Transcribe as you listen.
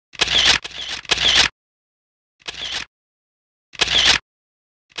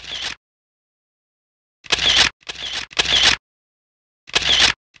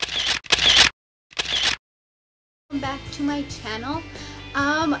back to my channel.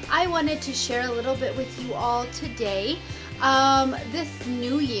 I wanted to share a little bit with you all today. This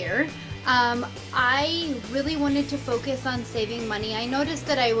new year, I really wanted to focus on saving money. I noticed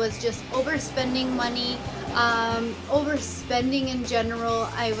that I was just overspending money, overspending in general.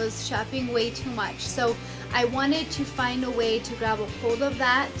 I was shopping way too much. So I wanted to find a way to grab a hold of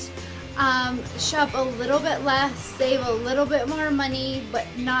that, shop a little bit less, save a little bit more money, but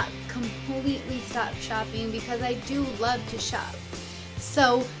not completely stop shopping, because I do love to shop.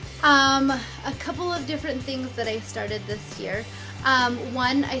 So a couple of different things that I started this year.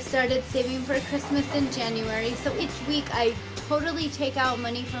 One, I started saving for Christmas in January. So each week I totally take out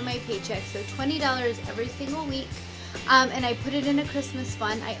money from my paycheck, so $20 every single week, and I put it in a Christmas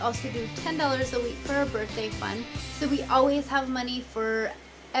fund. I also do $10 a week for a birthday fund, so we always have money for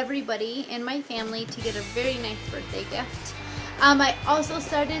everybody in my family to get a very nice birthday gift. I also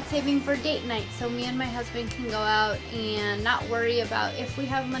started saving for date night, so me and my husband can go out and not worry about if we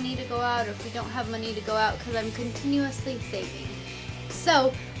have money to go out or if we don't have money to go out, because I'm continuously saving.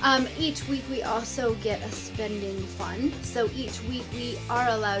 So each week we also get a spending fund. So each week we are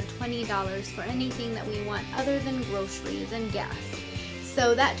allowed $20 for anything that we want other than groceries and gas.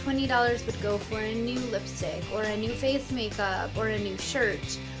 So that $20 would go for a new lipstick or a new face makeup or a new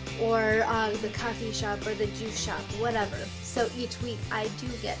shirt, or the coffee shop or the juice shop, whatever. So each week I do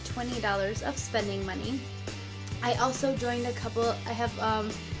get $20 of spending money. I also joined a couple, I have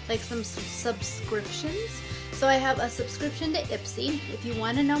like some subscriptions. So I have a subscription to Ipsy. If you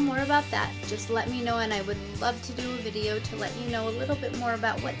want to know more about that, just let me know, and I would love to do a video to let you know a little bit more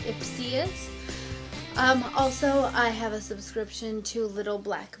about what Ipsy is. Also, I have a subscription to Little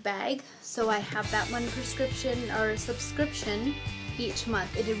Black Bag. So I have that one subscription each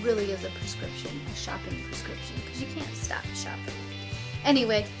month. It really is a prescription, a shopping prescription, because you can't stop shopping.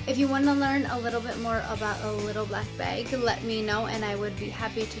 Anyway, if you want to learn a little bit more about a Little Black Bag, let me know, and I would be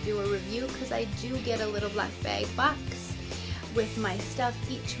happy to do a review, because I do get a Little Black Bag box with my stuff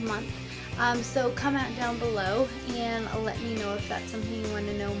each month. So comment down below and let me know if that's something you want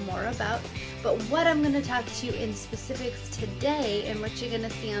to know more about. But what I'm going to talk to you in specifics today, and what you're going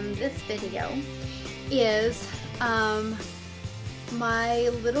to see on this video, is my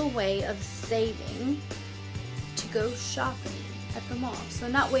little way of saving to go shopping at the mall. So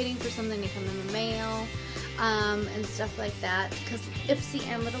not waiting for something to come in the mail and stuff like that, because Ipsy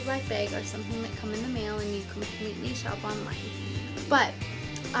and Little Black Bag are something that come in the mail and you completely shop online. But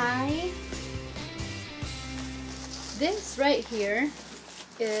this right here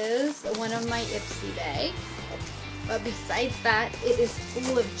is one of my Ipsy bags. But besides that, it is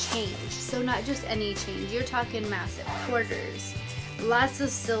full of change. So not just any change, you're talking massive quarters, lots of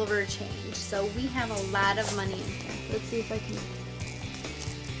silver change. So we have a lot of money in here. Let's see if I can.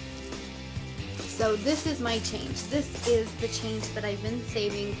 So this is my change. This is the change that I've been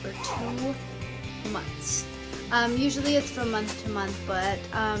saving for 2 months. Usually it's from month to month, but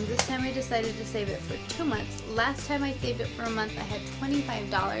this time I decided to save it for 2 months. Last time I saved it for a month, I had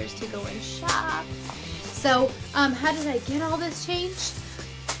 $25 to go and shop. So how did I get all this change?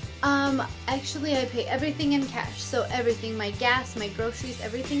 Actually I pay everything in cash. So everything, my gas, my groceries,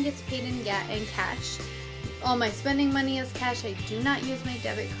 everything gets paid in cash. All my spending money is cash. I do not use my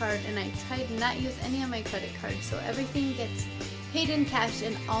debit card, and I try to not use any of my credit cards. So everything gets paid in cash,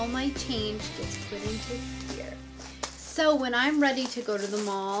 and all my change gets put into here. So when I'm ready to go to the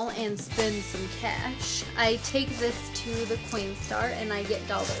mall and spend some cash, I take this to the Coinstar and I get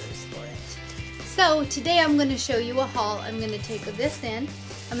dollars for it. So today I'm going to show you a haul. I'm going to take this in,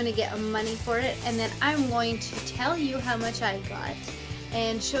 I'm going to get money for it, and then I'm going to tell you how much I got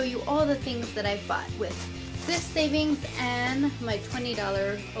and show you all the things that I've bought with this savings and my $20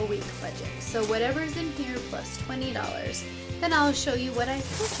 a week budget. So whatever's in here plus $20, then I'll show you what I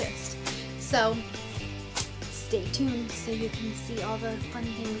purchased. So stay tuned so you can see all the fun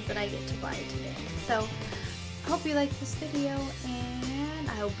things that I get to buy today. So I hope you like this video, and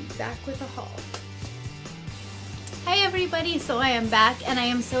I'll be back with a haul. Hi everybody, so I am back, and I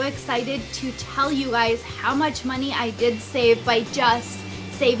am so excited to tell you guys how much money I did save by just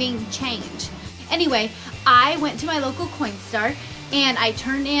saving change. Anyway, I went to my local Coinstar and I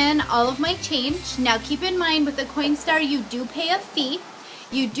turned in all of my change. Now keep in mind, with the Coinstar you do pay a fee.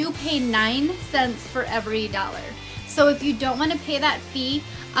 You do pay 9 cents for every dollar. So if you don't want to pay that fee,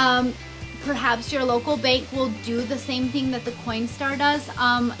 perhaps your local bank will do the same thing that the Coinstar does.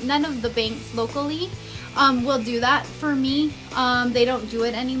 None of the banks locally will do that for me. They don't do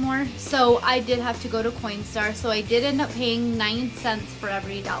it anymore. So I did have to go to Coinstar. So I did end up paying 9 cents for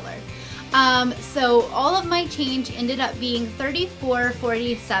every dollar. So all of my change ended up being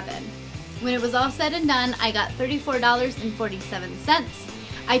 $34.47. When it was all said and done, I got $34.47.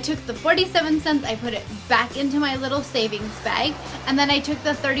 I took the 47 cents, I put it back into my little savings bag, and then I took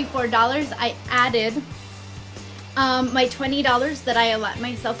the $34, I added my $20 that I allot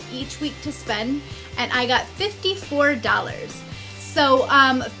myself each week to spend, and I got $54. So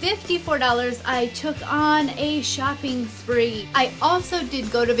 $54 I took on a shopping spree. I also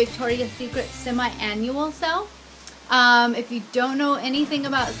did go to Victoria's Secret semi-annual sale. If you don't know anything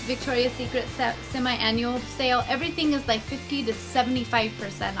about Victoria's Secret semi-annual sale, everything is like 50 to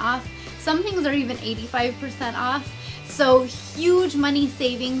 75% off. Some things are even 85% off. So huge money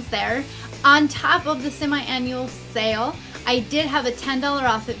savings there. On top of the semi-annual sale, I did have a $10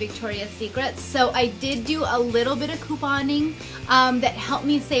 off at Victoria's Secret, so I did do a little bit of couponing that helped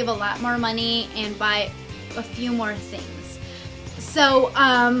me save a lot more money and buy a few more things. So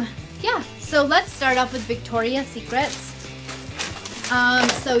yeah, so let's start off with Victoria's Secrets.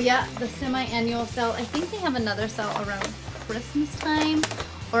 So yeah, the semi-annual sale, I think they have another sale around Christmas time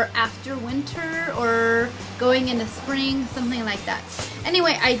or after winter or going into spring, something like that.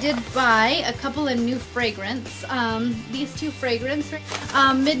 Anyway, I did buy a couple of new fragrance. These two fragrance,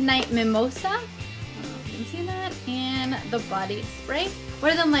 Midnight Mimosa, you can see that, and the body spray.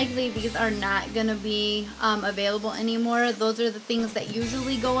 More than likely, these are not gonna be available anymore. Those are the things that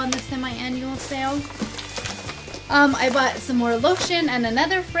usually go on the semi-annual sale. I bought some more lotion and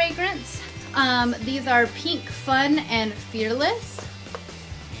another fragrance. These are Pink Fun and Fearless.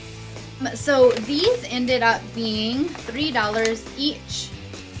 So these ended up being $3 each.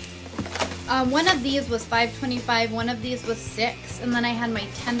 One of these was $5.25, one of these was $6, and then I had my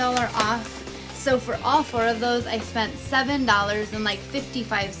 $10 off. So for all four of those, I spent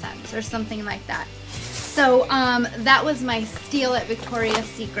 $7.55 or something like that. So that was my steal at Victoria's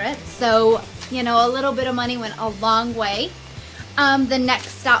Secret. So, you know, a little bit of money went a long way. The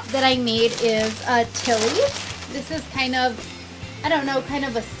next stop that I made is Tilly's. This is kind of, I don't know, kind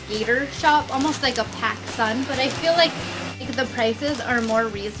of a skater shop, almost like a PacSun, but I feel like the prices are more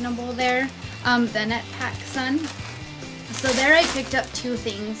reasonable there than at PacSun. So there I picked up two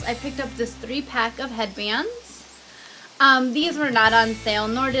things. I picked up this 3-pack of headbands. These were not on sale,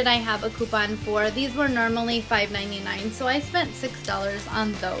 nor did I have a coupon for. These were normally $5.99, so I spent $6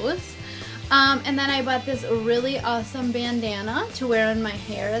 on those. And then I bought this really awesome bandana to wear on my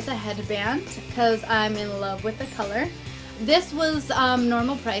hair as a headband because I'm in love with the color. This was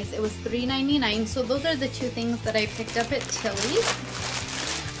normal price. It was $3.99, so those are the two things that I picked up at Tilly's.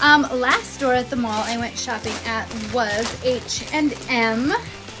 Last store at the mall I went shopping at was H&M,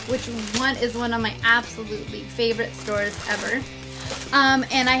 which is one of my absolutely favorite stores ever.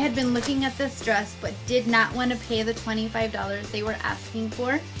 And I had been looking at this dress but did not want to pay the $25 they were asking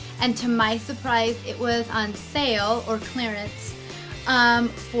for. And to my surprise, it was on sale or clearance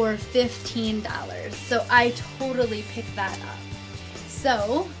for $15. So I totally picked that up.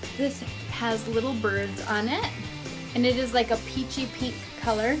 So this has little birds on it, and it is like a peachy pink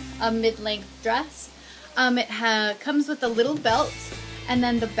color, a mid-length dress. It comes with a little belt, and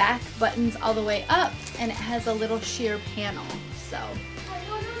then the back buttons all the way up, and it has a little sheer panel. So,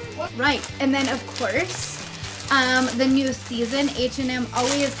 right, and then of course, the new season, H&M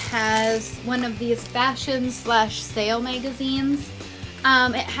always has one of these fashion/sale magazines.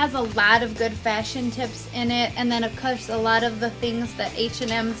 It has a lot of good fashion tips in it, and then of course a lot of the things that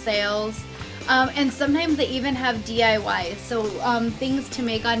H&M sells. And sometimes they even have DIY, so things to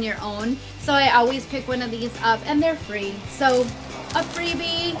make on your own. So I always pick one of these up, and they're free. So a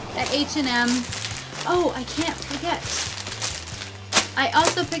freebie at H&M. Oh, I can't forget. I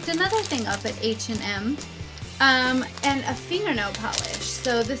also picked another thing up at H&M. And a fingernail polish.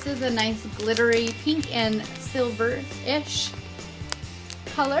 So this is a nice glittery pink and silver-ish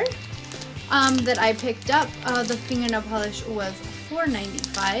color that I picked up. The fingernail polish was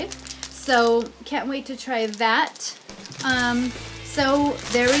 $4.95. So can't wait to try that. So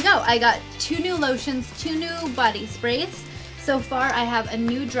there we go. I got 2 new lotions, 2 new body sprays. So far I have a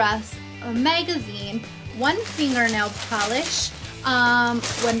new dress, a magazine, 1 fingernail polish, 1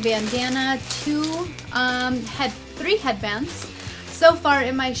 bandana, 3 headbands so far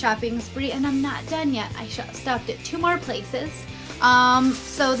in my shopping spree, and I'm not done yet. I stopped at 2 more places.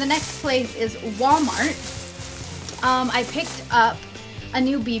 So the next place is Walmart. I picked up a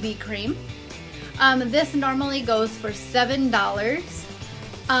new BB cream. This normally goes for $7,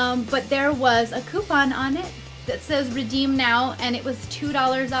 but there was a coupon on it that says redeem now, and it was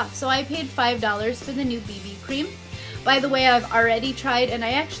 $2 off. So I paid $5 for the new BB cream. By the way, I've already tried, and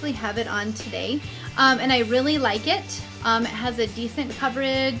I actually have it on today, and I really like it. It has a decent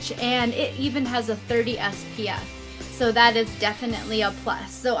coverage, and it even has a 30 SPF. So that is definitely a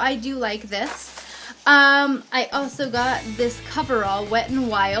plus. So I do like this. I also got this coverall, Wet n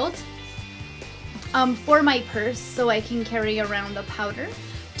Wild, for my purse so I can carry around a powder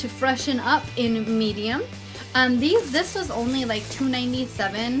to freshen up in medium. This was only like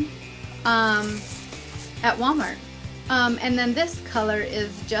 $2.97 at Walmart. And then this color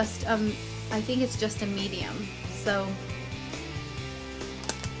is just, I think it's just a medium. So,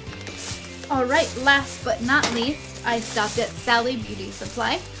 alright, last but not least, I stopped at Sally Beauty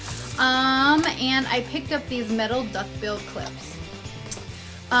Supply. And I picked up these metal duckbill clips.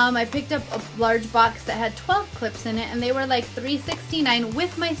 I picked up a large box that had 12 clips in it, and they were like $3.69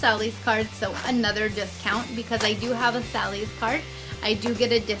 with my Sally's card, so another discount because I do have a Sally's card. I do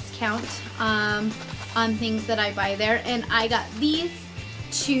get a discount on things that I buy there, and I got these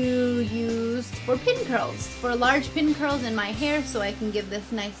to use for pin curls, for large pin curls in my hair, so I can give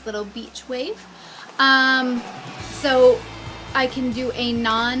this nice little beach wave. So I can do a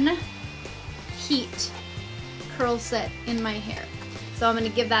non-heat curl set in my hair. So I'm going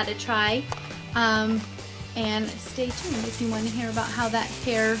to give that a try, and stay tuned if you want to hear about how that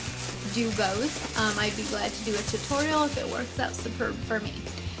hair do goes. I'd be glad to do a tutorial if it works out superb for me.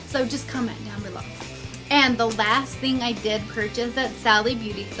 So just comment down below. And the last thing I did purchase at Sally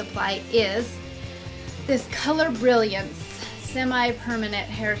Beauty Supply is this Color Brilliance semi-permanent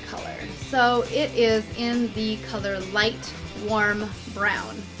hair color. So it is in the color light warm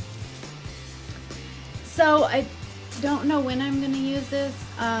brown. So I don't know when I'm going to use this,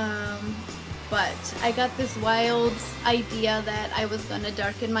 but I got this wild idea that I was going to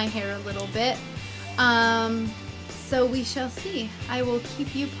darken my hair a little bit. So we shall see. I will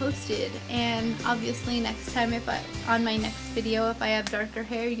keep you posted, and obviously next time, on my next video, if I have darker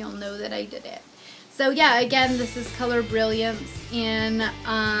hair, you'll know that I did it. So yeah, again, this is Color Brilliance in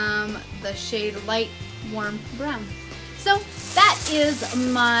the shade light warm brown. So that is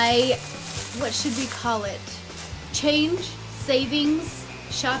my, what should we call it, change savings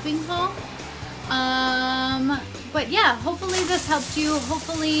shopping haul. But yeah, hopefully this helped you.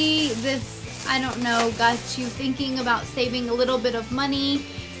 Hopefully this, I don't know, got you thinking about saving a little bit of money,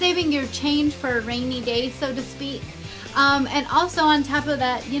 saving your change for a rainy day, so to speak. And also on top of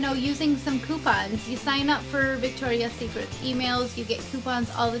that, you know, using some coupons. You sign up for Victoria's Secret's emails, you get coupons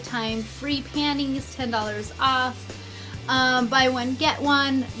all the time. Free panties, $10 off. Buy one, get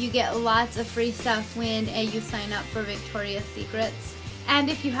one. You get lots of free stuff when you sign up for Victoria's Secrets. And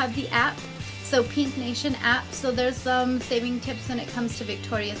if you have the app, so Pink Nation app, so there's some saving tips when it comes to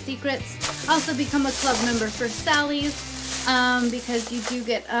Victoria's Secrets. Also become a club member for Sally's, because you do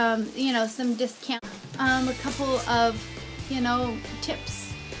get, you know, some discount. A couple of, you know,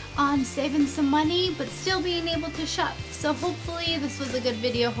 tips on saving some money, but still being able to shop. So hopefully this was a good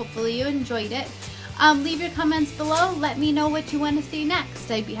video. Hopefully you enjoyed it. Leave your comments below. Let me know what you want to see next.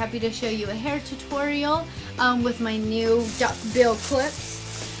 I'd be happy to show you a hair tutorial with my new duckbill clips.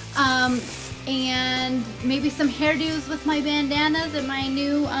 And maybe some hairdos with my bandanas and my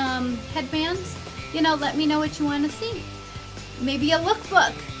new headbands. You know, let me know what you want to see. Maybe a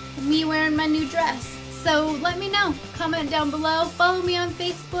lookbook, me wearing my new dress. So let me know. Comment down below. Follow me on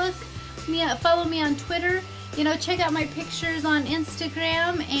Facebook. Follow me on Twitter. You know, check out my pictures on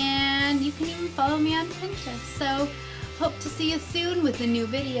Instagram, and you can even follow me on Pinterest. So hope to see you soon with a new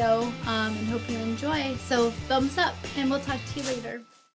video, and hope you enjoy. So thumbs up, and we'll talk to you later.